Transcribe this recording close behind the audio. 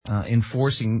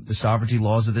enforcing the sovereignty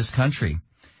laws of this country.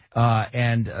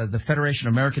 And the Federation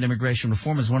of American Immigration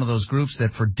Reform is one of those groups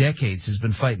that for decades has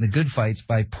been fighting the good fights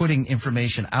by putting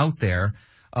information out there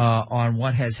on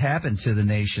what has happened to the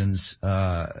nation's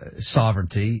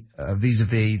sovereignty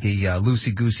vis-a-vis the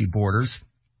loosey-goosey borders.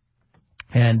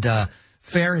 And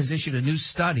FAIR has issued a new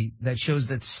study that shows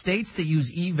that states that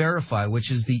use E-Verify,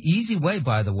 which is the easy way,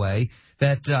 by the way,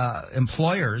 that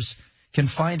employers can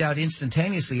find out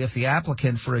instantaneously if the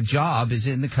applicant for a job is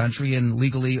in the country and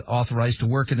legally authorized to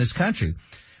work in this country.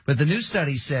 But the new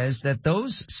study says that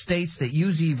those states that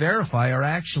use E-Verify are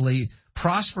actually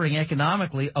prospering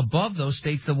economically above those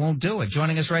states that won't do it.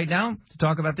 Joining us right now to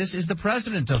talk about this is the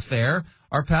president of FAIR,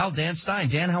 our pal Dan Stein.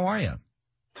 Dan, how are you?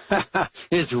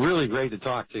 It's really great to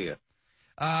talk to you.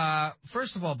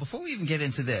 First of all, before we even get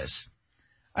into this,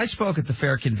 I spoke at the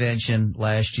FAIR convention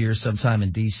last year sometime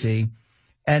in D.C.,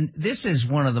 and this is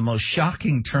one of the most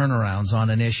shocking turnarounds on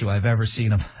an issue I've ever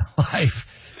seen in my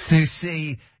life, to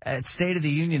see at State of the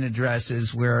Union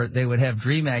addresses where they would have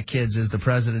DREAM Act kids as the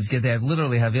president's kid. They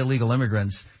literally have illegal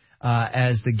immigrants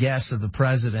as the guests of the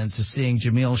president, to seeing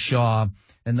Jamil Shaw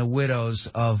and the widows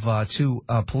of two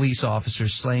police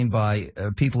officers slain by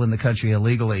people in the country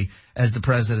illegally as the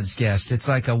president's guest. It's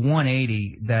like a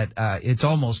 180 that it's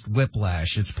almost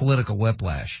whiplash. It's political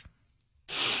whiplash.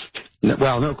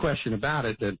 Well, no question about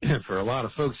it that for a lot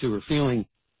of folks who were feeling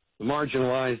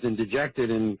marginalized and dejected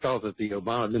and felt that the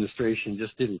Obama administration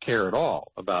just didn't care at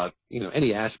all about,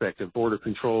 any aspect of border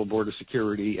control, border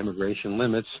security, immigration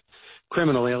limits,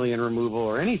 criminal alien removal,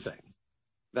 or anything,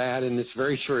 that in this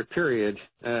very short period,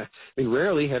 we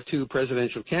rarely have two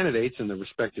presidential candidates in the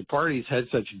respective parties had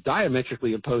such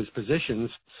diametrically opposed positions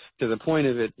to the point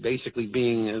of it basically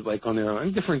being like on their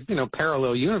own different,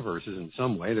 parallel universes in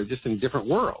some way. They're just in different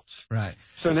worlds. Right.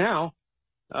 So now,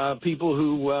 people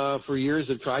who for years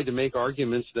have tried to make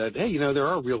arguments that, hey, there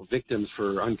are real victims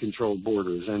for uncontrolled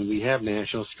borders, and we have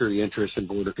national security interests in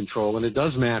border control, and it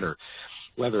does matter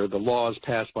whether the laws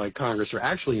passed by Congress are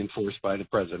actually enforced by the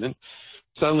president.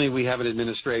 Suddenly we have an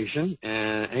administration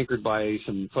anchored by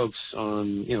some folks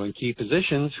on, in key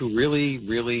positions who really,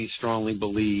 really strongly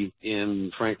believe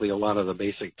in, frankly, a lot of the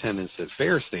basic tenets that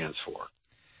FAIR stands for.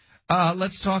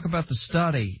 Let's talk about the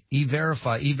study,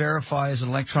 E-Verify. E-Verify is an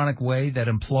electronic way that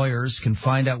employers can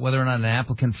find out whether or not an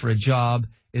applicant for a job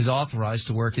is authorized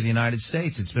to work in the United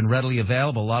States. It's been readily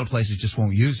available. A lot of places just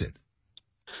won't use it.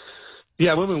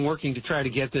 Yeah, we've been working to try to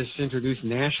get this introduced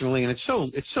nationally, and it's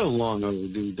so long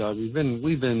overdue, Doug.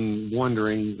 We've been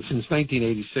wondering since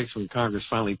 1986, when Congress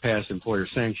finally passed employer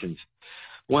sanctions,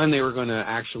 when they were going to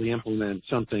actually implement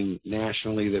something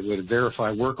nationally that would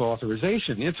verify work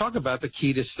authorization. Talk about the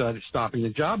key to stopping the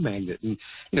job magnet. And,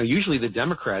 usually the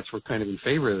Democrats were kind of in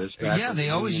favor of this. Yeah, they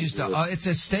always used to. It's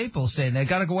a staple saying they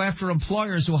got to go after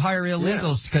employers who hire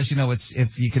illegals because, it's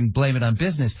if you can blame it on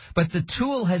business. But the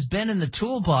tool has been in the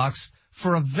toolbox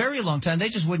for a very long time. They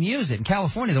just wouldn't use it. In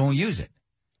California, they won't use it.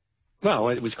 Well,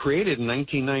 it was created in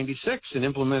 1996 and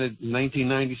implemented in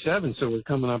 1997, so we're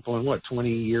coming up on, 20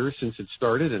 years since it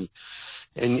started.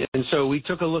 And so we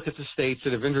took a look at the states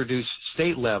that have introduced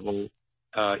state-level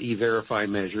E-Verify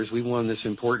measures. We won this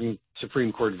important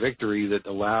Supreme Court victory that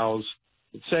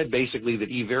it said basically that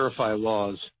E-Verify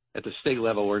laws at the state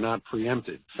level were not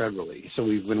preempted federally. So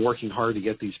we've been working hard to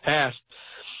get these passed.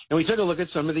 And we took a look at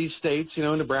some of these states,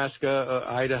 Nebraska,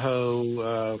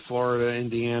 Idaho, Florida,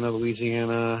 Indiana,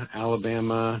 Louisiana,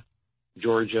 Alabama,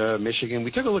 Georgia, Michigan.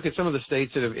 We took a look at some of the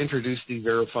states that have introduced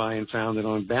E-Verify and found that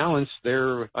on balance,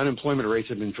 their unemployment rates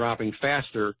have been dropping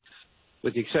faster,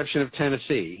 with the exception of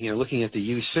Tennessee. Looking at the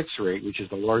U6 rate, which is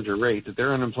the larger rate, that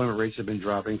their unemployment rates have been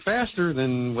dropping faster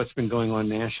than what's been going on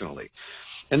nationally.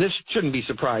 And this shouldn't be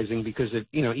surprising because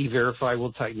E-Verify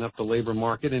will tighten up the labor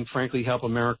market and, frankly, help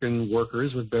American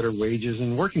workers with better wages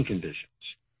and working conditions.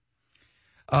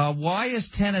 Why is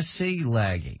Tennessee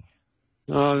lagging?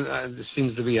 This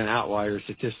seems to be an outlier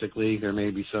statistically. There may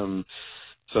be some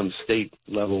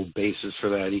state-level basis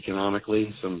for that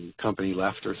economically, some company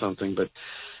left or something.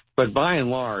 But by and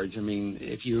large,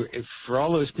 if for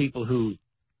all those people who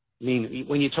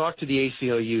when you talk to the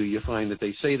ACLU, you find that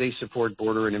they say they support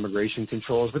border and immigration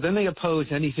controls, but then they oppose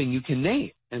anything you can name.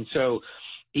 And so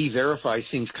E-Verify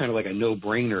seems kind of like a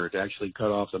no-brainer to actually cut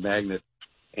off the magnet.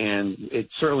 And it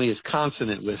certainly is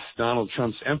consonant with Donald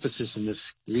Trump's emphasis in this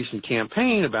recent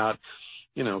campaign about,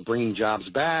 bringing jobs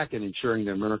back and ensuring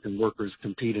that American workers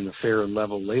compete in a fair and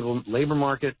level labor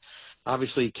market.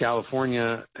 Obviously,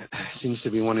 California seems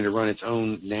to be wanting to run its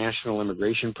own national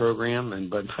immigration program,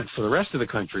 but for the rest of the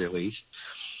country, at least,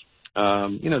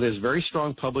 there's very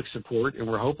strong public support, and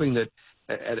we're hoping that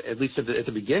at least at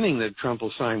the beginning, that Trump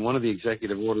will sign one of the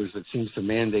executive orders that seems to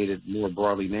mandate it more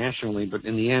broadly nationally. But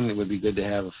in the end, it would be good to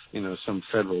have, some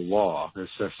federal law. There's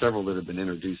several that have been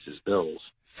introduced as bills.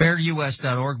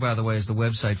 FairUS.org, by the way, is the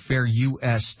website,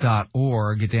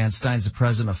 FairUS.org. Dan Stein's the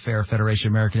president of FAIR, Federation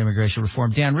of American Immigration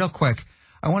Reform. Dan, real quick,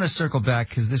 I want to circle back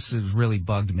because this has really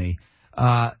bugged me.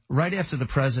 Right after the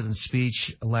president's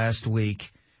speech last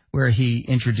week, where he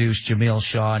introduced Jamil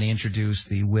Shaw and he introduced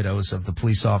the widows of the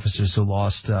police officers who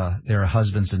lost their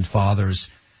husbands and fathers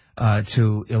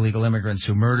to illegal immigrants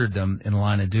who murdered them in the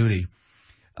line of duty.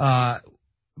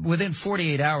 Within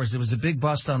 48 hours, there was a big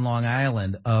bust on Long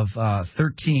Island of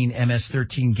 13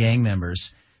 MS-13 gang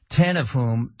members, 10 of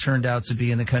whom turned out to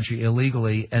be in the country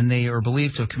illegally, and they are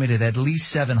believed to have committed at least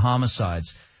 7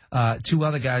 homicides. 2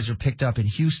 other guys were picked up in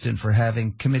Houston for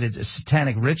having committed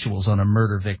satanic rituals on a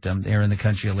murder victim there in the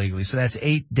country illegally. So that's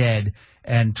 8 dead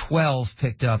and 12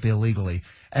 picked up illegally.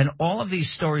 And all of these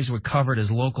stories were covered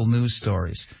as local news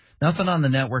stories. Nothing on the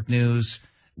network news,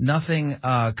 nothing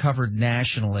covered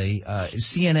nationally.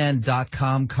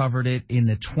 CNN.com covered it. In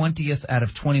the 20th out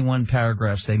of 21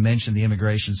 paragraphs, they mentioned the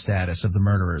immigration status of the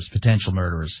murderers, potential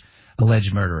murderers,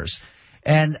 alleged murderers.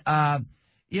 And,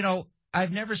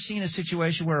 I've never seen a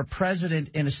situation where a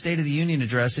president in a State of the Union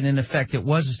address, and in effect it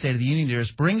was a State of the Union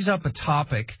address, brings up a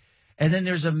topic, and then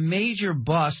there's a major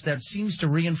bust that seems to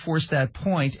reinforce that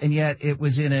point, and yet it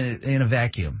was in a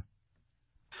vacuum.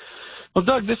 Well,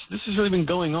 Doug, this has really been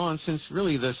going on since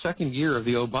really the second year of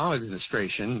the Obama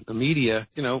administration. The media,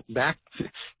 back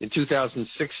in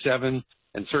 2006, 7,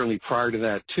 and certainly prior to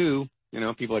that too,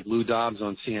 people like Lou Dobbs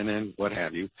on CNN, what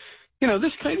have you.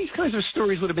 These kinds of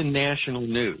stories would have been national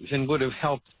news and would have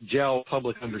helped gel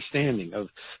public understanding of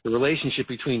the relationship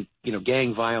between,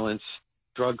 gang violence,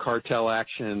 drug cartel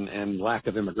action, and lack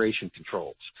of immigration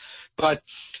controls. But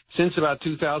since about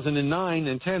 2009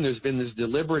 and 10, there's been this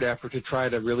deliberate effort to try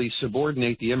to really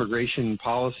subordinate the immigration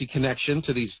policy connection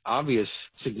to these obvious,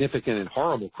 significant, and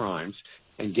horrible crimes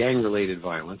and gang-related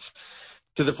violence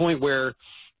to the point where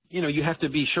you have to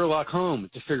be Sherlock Holmes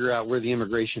to figure out where the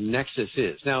immigration nexus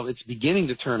is. Now, it's beginning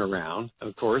to turn around,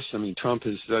 of course. I mean, Trump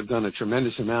has done a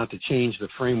tremendous amount to change the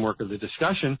framework of the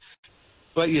discussion,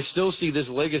 but you still see this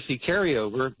legacy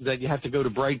carryover that you have to go to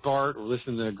Breitbart or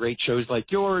listen to great shows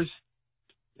like yours.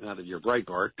 Not that you're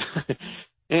Breitbart, but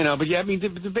yeah, I mean,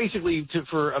 basically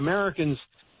for Americans,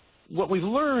 what we've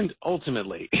learned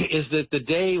ultimately is that the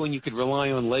day when you could rely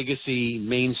on legacy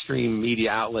mainstream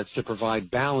media outlets to provide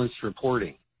balanced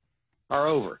reporting are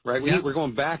over, right? Yeah. We're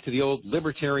going back to the old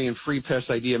libertarian free press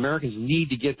idea. Americans need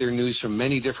to get their news from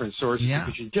many different sources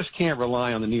because you just can't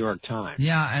rely on the New York Times.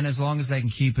 Yeah, and as long as they can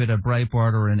keep it a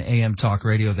Breitbart or an AM talk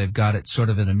radio, they've got it sort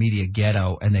of in a media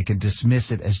ghetto, and they can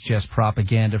dismiss it as just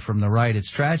propaganda from the right. It's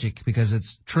tragic because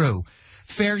it's true.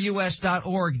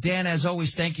 FairUS.org. Dan, as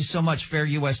always, thank you so much.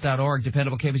 FairUS.org.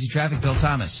 Dependable KBC Traffic. Bill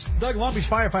Thomas. Doug, Long Beach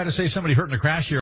firefighters say somebody hurt in a crash here.